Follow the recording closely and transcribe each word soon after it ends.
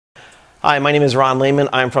Hi, my name is Ron Lehman.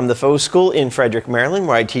 I'm from the Faux School in Frederick, Maryland,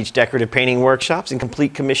 where I teach decorative painting workshops and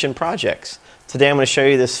complete commission projects. Today I'm going to show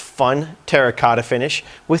you this fun terracotta finish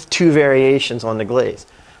with two variations on the glaze.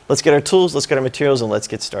 Let's get our tools, let's get our materials, and let's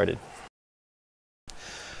get started.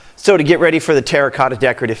 So to get ready for the terracotta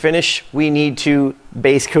decorative finish, we need to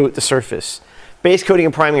base coat the surface. Base coating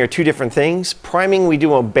and priming are two different things. Priming we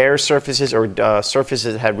do on bare surfaces or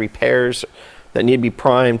surfaces that have repairs that need to be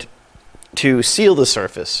primed to seal the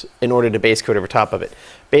surface in order to base coat over top of it.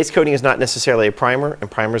 Base coating is not necessarily a primer, and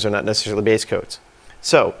primers are not necessarily base coats.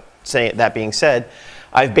 So, that being said,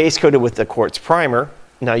 I've base coated with the quartz primer.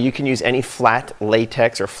 Now you can use any flat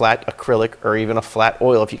latex or flat acrylic or even a flat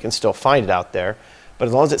oil if you can still find it out there. But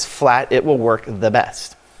as long as it's flat, it will work the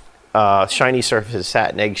best. Shiny surfaces,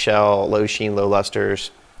 satin, eggshell, low sheen, low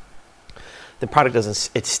lusters. The product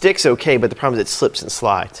it sticks okay, but the problem is it slips and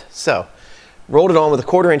slides. So, rolled it on with a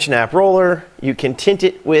 1/4 inch nap roller. You can tint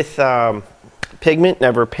it with pigment,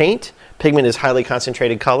 never paint. Pigment is highly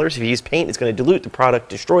concentrated colors. If you use paint, it's going to dilute the product,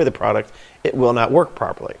 destroy the product. It will not work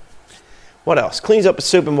properly. What else? Cleans up with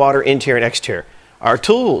soap and water, interior and exterior. Our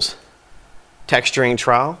tools: texturing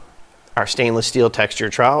trowel, our stainless steel texture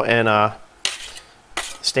trowel, and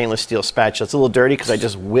stainless steel spatula. It's a little dirty because I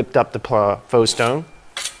just whipped up the faux stone.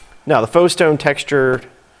 Now the faux stone textured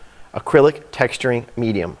acrylic texturing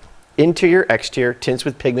medium. Interior, exterior, tints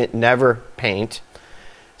with pigment, never paint.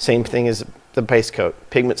 Same thing as the base coat.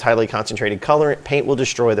 Pigment's highly concentrated colorant. Paint will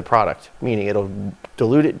destroy the product, meaning it'll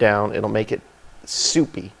dilute it down, it'll make it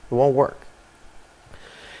soupy. It won't work.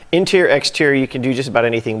 Interior, exterior, you can do just about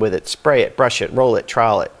anything with it. Spray it, brush it, roll it,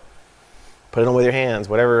 trowel it. Put it on with your hands,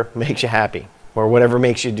 whatever makes you happy. Or whatever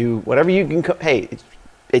makes you do, whatever you can, hey,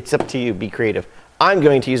 it's up to you, be creative. I'm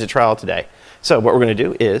going to use a trowel today. So what we're going to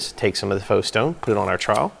do is take some of the faux stone, put it on our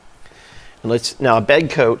trowel. And now a bed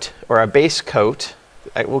coat or a base coat,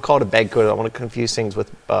 we'll call it a bed coat. I don't want to confuse things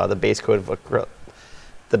with the base coat of acrylic,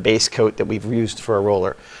 the base coat that we've used for a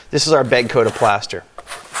roller. This is our bed coat of plaster.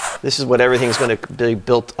 This is what everything's going to be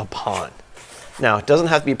built upon. Now it doesn't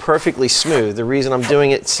have to be perfectly smooth. The reason I'm doing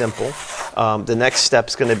it simple, the next step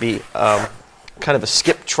is going to be kind of a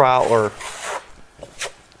skip trowel or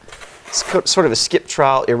sort of a skip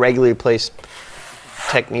trowel, irregularly placed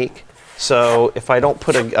technique. So if I don't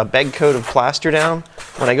put a bed coat of plaster down,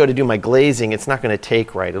 when I go to do my glazing, it's not going to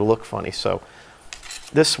take right. It'll look funny. So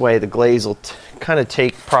this way the glaze will kind of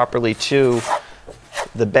take properly to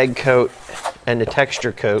the bed coat and the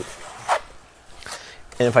texture coat.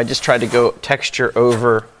 And if I just try to go texture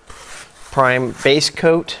over base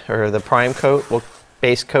coat or the prime coat,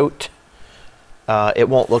 base coat, it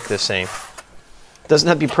won't look the same. Doesn't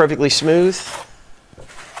have to be perfectly smooth.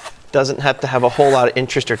 Doesn't have to have a whole lot of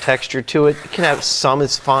interest or texture to it. It can have some,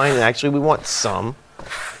 it's fine. And actually, we want some.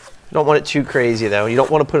 You don't want it too crazy, though. You don't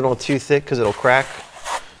want to put it on too thick because it'll crack.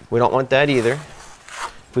 We don't want that either.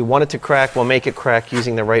 If we want it to crack, we'll make it crack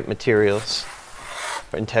using the right materials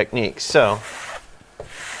and techniques. So,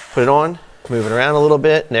 put it on, move it around a little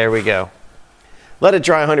bit, and there we go. Let it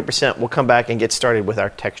dry 100%. We'll come back and get started with our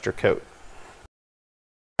texture coat.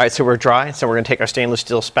 All right, so we're dry. So we're going to take our stainless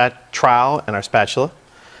steel trowel and our spatula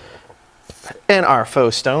and our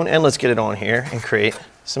faux stone, and let's get it on here and create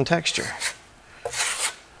some texture.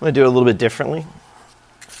 I'm going to do it a little bit differently.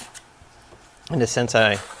 In a sense,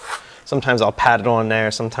 sometimes I'll pat it on there,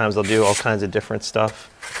 sometimes I'll do all kinds of different stuff.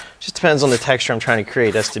 Just depends on the texture I'm trying to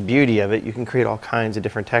create. That's the beauty of it. You can create all kinds of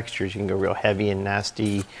different textures. You can go real heavy and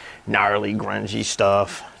nasty, gnarly, grungy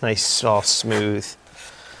stuff. Nice, soft, smooth,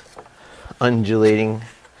 undulating,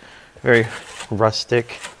 very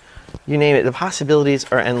rustic. You name it, the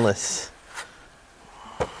possibilities are endless.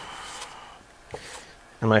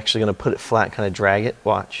 I'm actually going to put it flat, kind of drag it.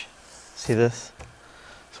 Watch. See this?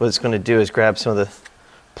 So what it's going to do is grab some of the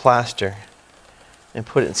plaster and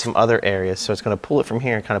put it in some other areas. So it's going to pull it from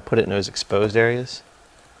here and kind of put it in those exposed areas.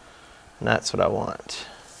 And that's what I want.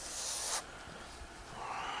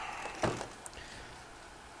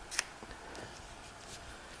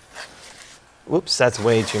 Whoops, that's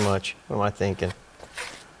way too much. What am I thinking?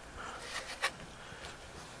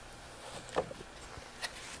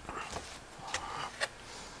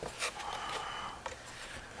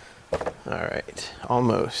 All right,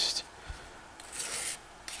 almost.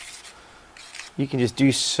 You can just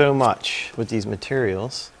do so much with these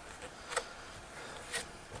materials.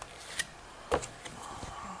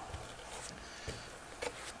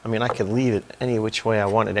 I mean, I could leave it any which way I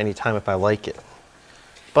want at any time if I like it.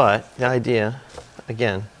 But the idea,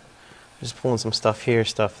 again, just pulling some stuff here,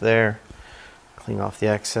 stuff there, clean off the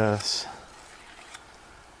excess.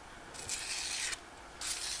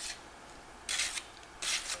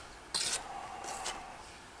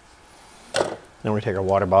 Then we take our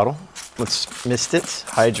water bottle. Let's mist it,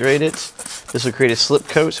 hydrate it. This will create a slip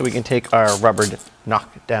coat so we can take our rubber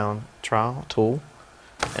knockdown trowel tool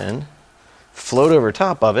and float over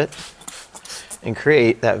top of it and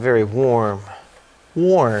create that very warm,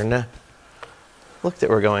 worn look that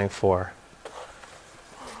we're going for.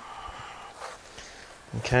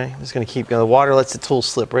 Okay, I'm just going to keep going. The water lets the tool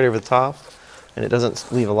slip right over the top, and it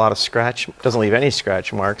doesn't leave a lot of scratch, doesn't leave any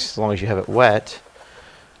scratch marks as long as you have it wet.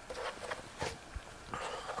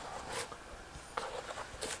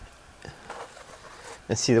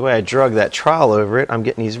 And see, the way I drug that trowel over it, I'm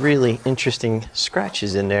getting these really interesting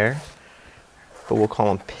scratches in there, but we'll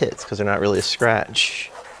call them pits because they're not really a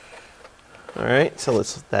scratch. All right, so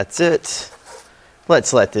that's it.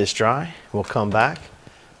 Let's let this dry. We'll come back,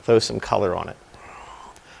 throw some color on it.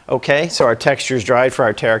 Okay, so our texture is dried for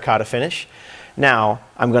our terracotta finish. Now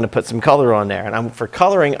I'm going to put some color on there, and for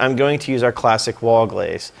coloring, I'm going to use our classic wall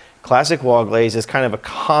glaze. Classic wall glaze is kind of a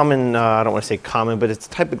common, I don't want to say common, but it's a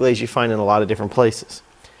type of glaze you find in a lot of different places.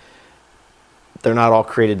 They're not all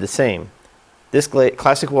created the same. This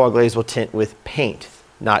classic wall glaze will tint with paint,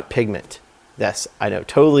 not pigment. Yes, I know,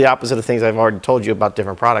 totally opposite of things I've already told you about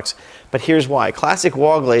different products, but here's why. Classic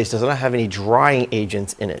wall glaze does not have any drying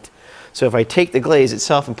agents in it. So if I take the glaze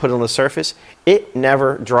itself and put it on the surface, it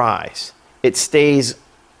never dries. It stays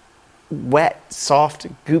wet, soft,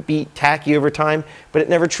 goopy, tacky over time, but it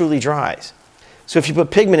never truly dries. So if you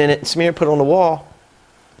put pigment in it and smear it, put it on the wall,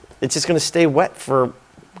 it's just going to stay wet for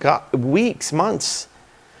weeks, months.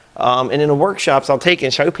 And in the workshops, I'll take it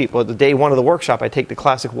and show people. At the day one of the workshop, I take the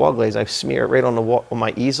classic wall glaze, I smear it right on the wall, on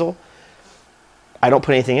my easel. I don't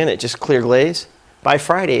put anything in it, just clear glaze. By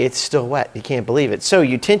Friday, it's still wet. You can't believe it. So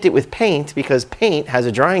you tint it with paint because paint has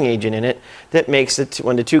a drying agent in it that makes it,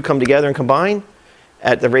 when the two come together and combine,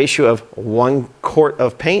 at the ratio of 1 quart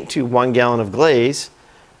of paint to 1 gallon of glaze,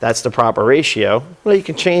 that's the proper ratio. Well, you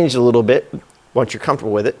can change a little bit once you're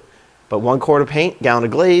comfortable with it. But 1 quart of paint, gallon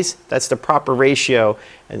of glaze, that's the proper ratio.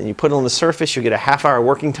 And then you put it on the surface, you get a half-hour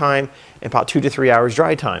working time and about 2 to 3 hours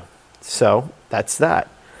dry time. So that's that.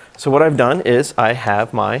 So what I've done is I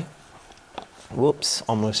have my, whoops,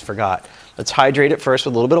 almost forgot. Let's hydrate it first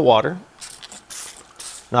with a little bit of water.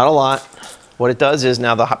 Not a lot. What it does is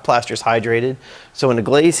now the plaster is hydrated. So when the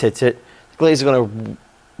glaze hits it, the glaze is going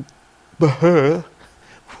to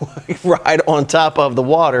ride on top of the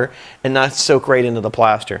water and not soak right into the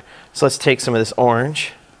plaster. So let's take some of this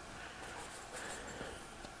orange.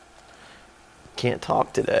 Can't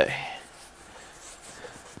talk today.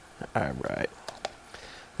 All right.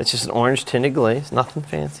 That's just an orange tinted glaze, nothing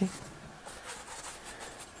fancy.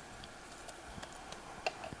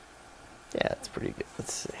 Yeah, it's pretty good.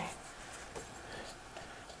 Let's see.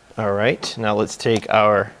 All right, now let's take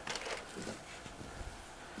our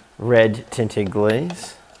red tinted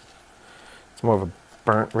glaze. It's more of a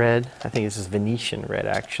burnt red. I think this is Venetian red,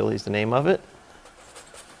 actually, is the name of it.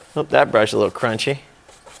 Oh, that brush is a little crunchy.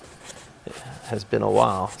 It has been a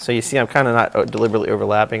while. So you see I'm kind of not deliberately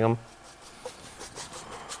overlapping them.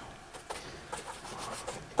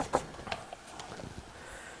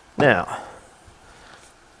 Now,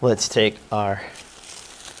 let's take our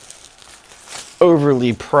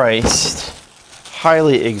overly priced,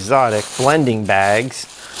 highly exotic blending bags,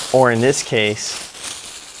 or in this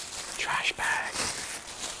case, trash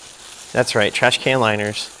bags. That's right, trash can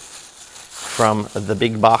liners from the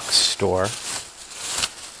big box store,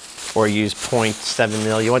 or use 0.7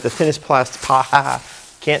 mil. You want the thinnest plastic,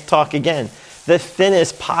 can't talk again. The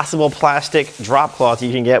thinnest possible plastic drop cloth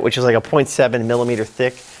you can get, which is like a 0.7 millimeter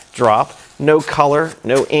thick drop. No color,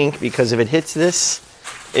 no ink, because if it hits this,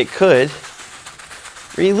 it could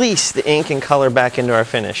release the ink and color back into our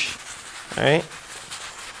finish. All right?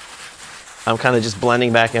 I'm kind of just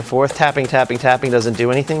blending back and forth. Tapping, tapping, tapping doesn't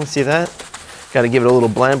do anything. See that? Got to give it a little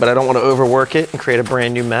blend, but I don't want to overwork it and create a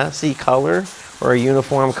brand new messy color or a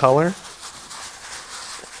uniform color.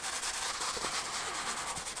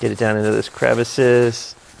 Get it down into those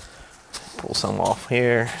crevices. Pull some off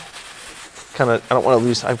here. Kind of, I don't want to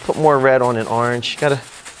lose. I put more red on an orange.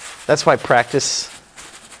 That's why practice,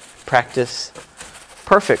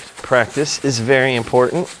 perfect practice is very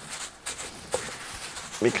important,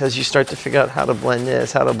 because you start to figure out how to blend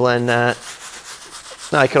this, how to blend that.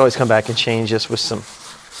 Now I could always come back and change this with some,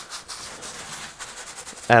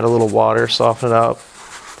 add a little water, soften it up.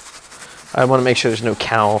 I want to make sure there's no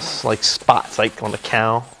cowls, like spots like on the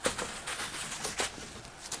cow.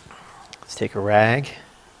 Let's take a rag,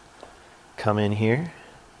 come in here.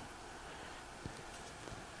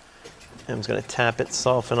 I'm just going to tap it,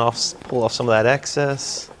 soften off, pull off some of that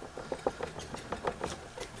excess.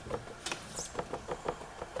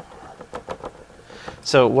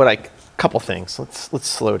 So what I couple things. Let's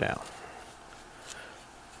slow down.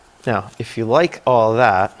 Now, if you like all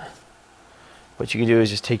that, what you can do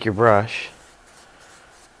is just take your brush,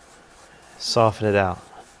 soften it out.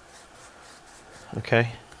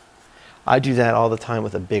 Okay? I do that all the time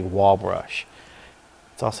with a big wall brush.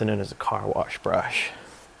 It's also known as a car wash brush.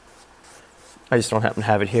 I just don't happen to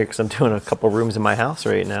have it here because I'm doing a couple rooms in my house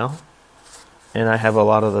right now. And I have a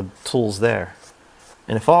lot of the tools there.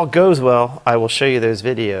 And if all goes well, I will show you those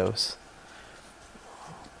videos.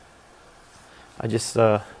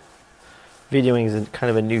 Videoing is kind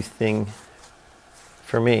of a new thing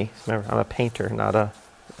for me. Remember, I'm a painter, not a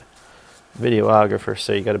videographer,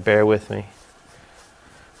 so you got to bear with me.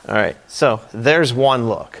 All right, so there's one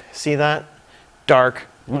look. See that? Dark,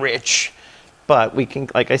 rich. But we can,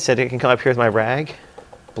 like I said, I can come up here with my rag,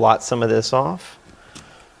 blot some of this off,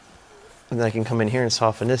 and then I can come in here and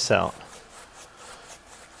soften this out.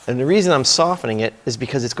 And the reason I'm softening it is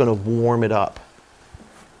because it's going to warm it up.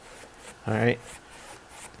 All right?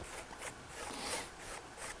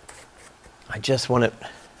 I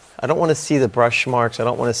don't want to see the brush marks. I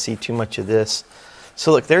don't want to see too much of this.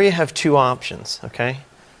 So look, there you have two options, okay?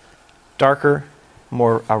 Darker,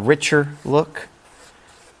 a richer look.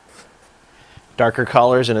 Darker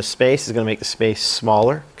colors in a space is going to make the space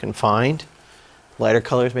smaller, confined. Lighter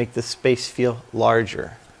colors make the space feel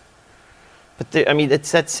larger. But I mean,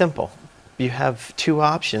 it's that simple. You have two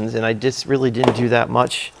options, and I just really didn't do that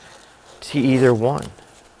much to either one.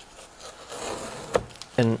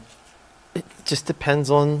 And it just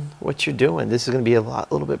depends on what you're doing. This is going to be a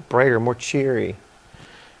little bit brighter, more cheery.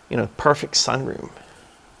 You know, perfect sunroom.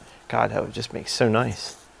 God, that would just make so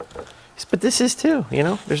nice. But this is too, you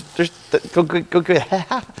know. Go.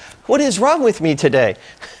 What is wrong with me today?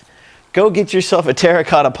 Go get yourself a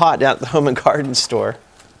terracotta pot down at the home and garden store.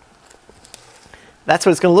 That's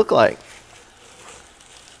what it's going to look like.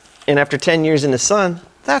 And after 10 years in the sun,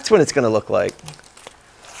 that's what it's going to look like.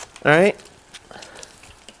 All right?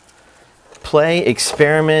 Play,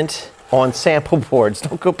 experiment on sample boards.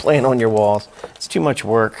 Don't go playing on your walls. It's too much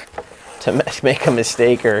work to make a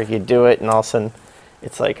mistake, or you do it and all of a sudden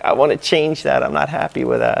it's like, I want to change that. I'm not happy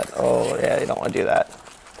with that. Oh, yeah, you don't want to do that.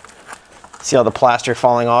 See all the plaster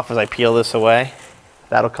falling off as I peel this away?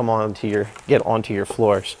 That'll come get onto your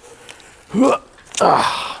floors.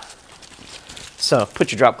 So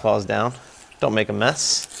put your drop claws down. Don't make a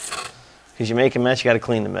mess. Because you make a mess, you got to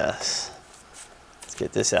clean the mess. Let's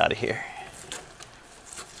get this out of here.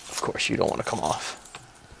 Of course, you don't want to come off.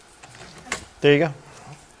 There you go.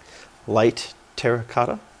 Light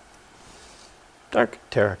terracotta, dark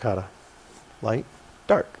terracotta, light,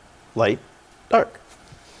 dark, light, dark.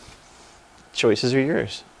 Choices are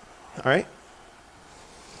yours. All right.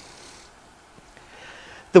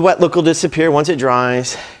 The wet look will disappear once it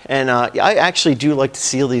dries, and I actually do like to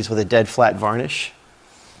seal these with a dead flat varnish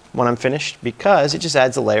when I'm finished because it just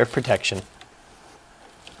adds a layer of protection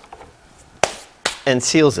and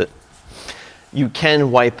seals it. You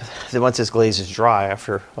can wipe, once this glaze is dry,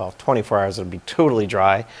 after, well, 24 hours it'll be totally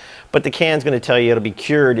dry, but the can's going to tell you it'll be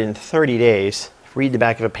cured in 30 days. Read the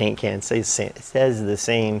back of a paint can, it says the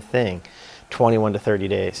same thing, 21 to 30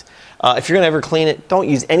 days. If you're going to ever clean it, don't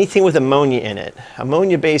use anything with ammonia in it.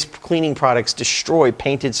 Ammonia-based cleaning products destroy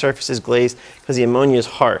painted surfaces glazed because the ammonia is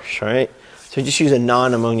harsh, right? So just use a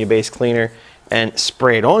non-ammonia-based cleaner and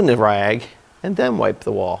spray it on the rag and then wipe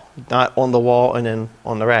the wall, not on the wall and then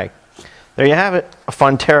on the rag. There you have it, a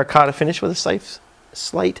fun terracotta finish with a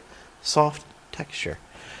slight soft texture.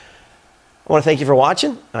 I want to thank you for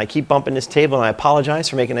watching. I keep bumping this table and I apologize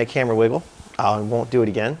for making that camera wiggle. I won't do it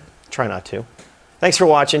again. Try not to. Thanks for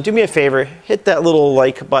watching. Do me a favor, hit that little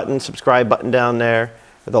like button, subscribe button down there,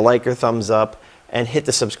 with a like or thumbs up, and hit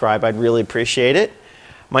the subscribe. I'd really appreciate it.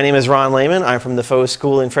 My name is Ron Lehman. I'm from the Faux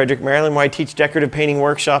School in Frederick, Maryland, where I teach decorative painting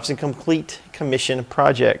workshops and complete commission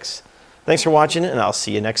projects. Thanks for watching, and I'll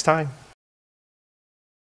see you next time.